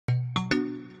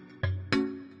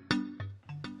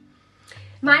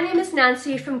My name is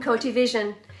Nancy from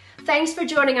CotiVision. Thanks for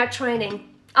joining our training.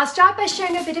 I'll start by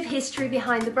sharing a bit of history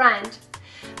behind the brand.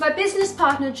 My business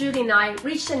partner Julie and I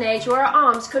reached an age where our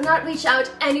arms could not reach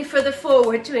out any further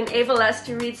forward to enable us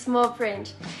to read small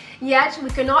print. Yet we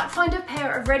could not find a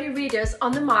pair of ready readers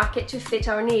on the market to fit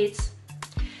our needs.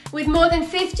 With more than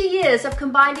 50 years of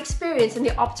combined experience in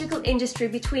the optical industry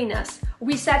between us,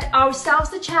 we set ourselves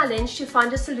the challenge to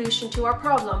find a solution to our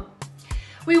problem.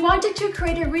 We wanted to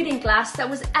create a reading glass that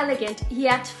was elegant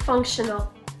yet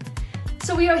functional.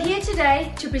 So we are here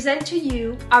today to present to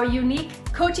you our unique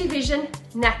CotiVision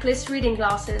necklace reading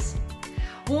glasses,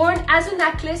 worn as a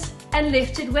necklace and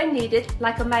lifted when needed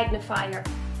like a magnifier.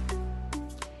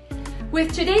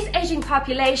 With today's aging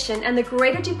population and the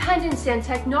greater dependency on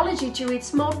technology to read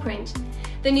small print,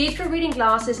 the need for reading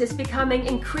glasses is becoming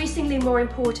increasingly more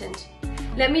important.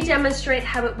 Let me demonstrate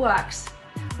how it works.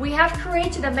 We have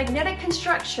created a magnetic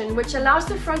construction which allows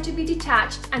the front to be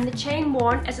detached and the chain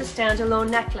worn as a standalone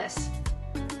necklace.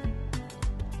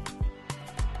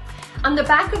 On the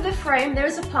back of the frame there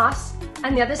is a plus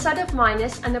and the other side of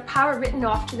minus and the power written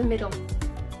off to the middle.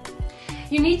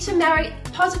 You need to marry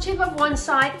positive of one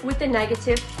side with the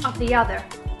negative of the other.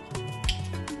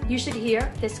 You should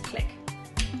hear this click.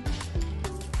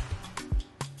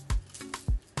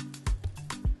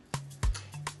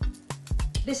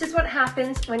 This is what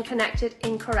happens when connected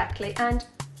incorrectly and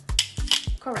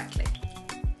correctly.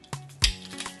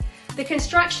 The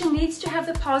construction needs to have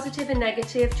the positive and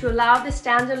negative to allow the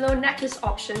standalone necklace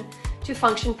option to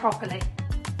function properly.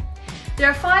 There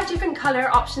are 5 different color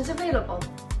options available: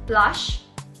 blush,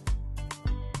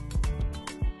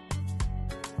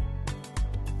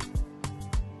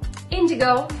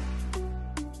 indigo,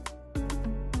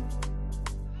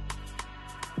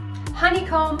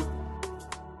 honeycomb,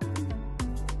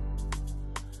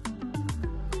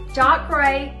 dark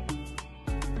grey,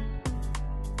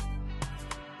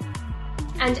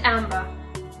 and amber.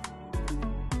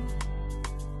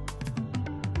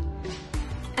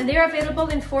 And they are available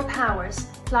in 4 powers,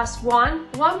 +1,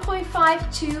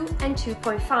 1.5, 2, and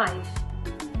 2.5.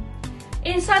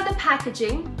 Inside the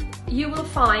packaging, you will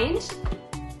find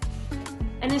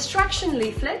an instruction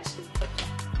leaflet,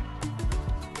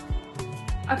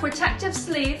 a protective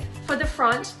sleeve for the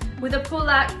front with a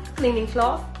pull-out cleaning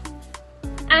cloth,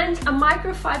 and a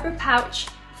microfiber pouch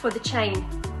for the chain.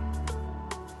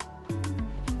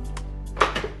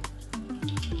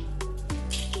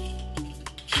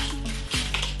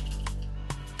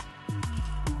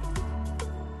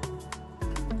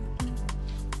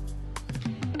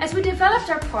 As we developed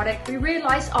our product, we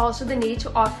realized also the need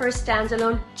to offer a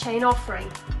standalone chain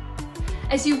offering.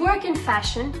 As you work in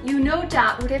fashion, you no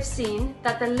doubt would have seen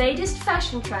that the latest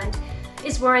fashion trend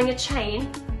is wearing a chain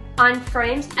on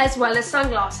frames as well as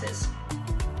sunglasses.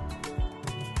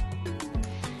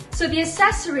 So the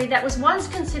accessory that was once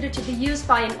considered to be used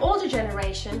by an older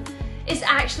generation is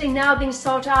actually now being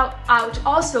sought out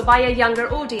also by a younger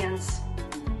audience.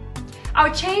 Our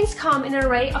chains come in an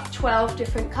array of 12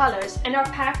 different colors and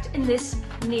are packed in this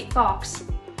neat box.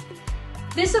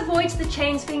 This avoids the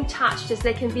chains being touched as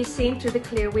they can be seen through the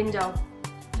clear window.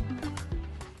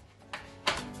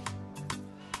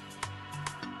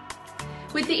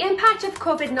 With the impact of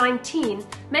COVID-19,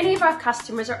 many of our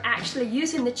customers are actually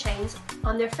using the chains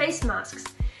on their face masks.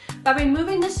 By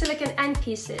removing the silicone end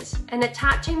pieces and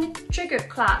attaching the trigger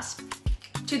clasp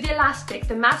to the elastic,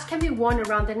 the mask can be worn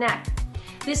around the neck.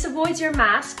 This avoids your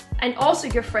mask and also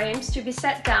your frames to be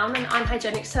set down on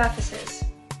unhygienic surfaces.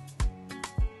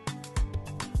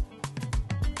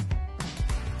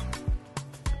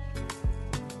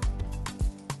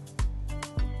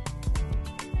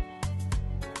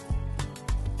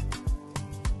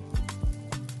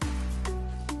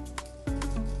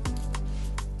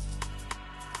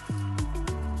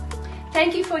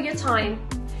 Thank you for your time.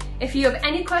 If you have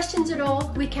any questions at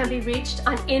all, we can be reached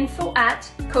on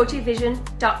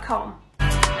info@cotivision.com.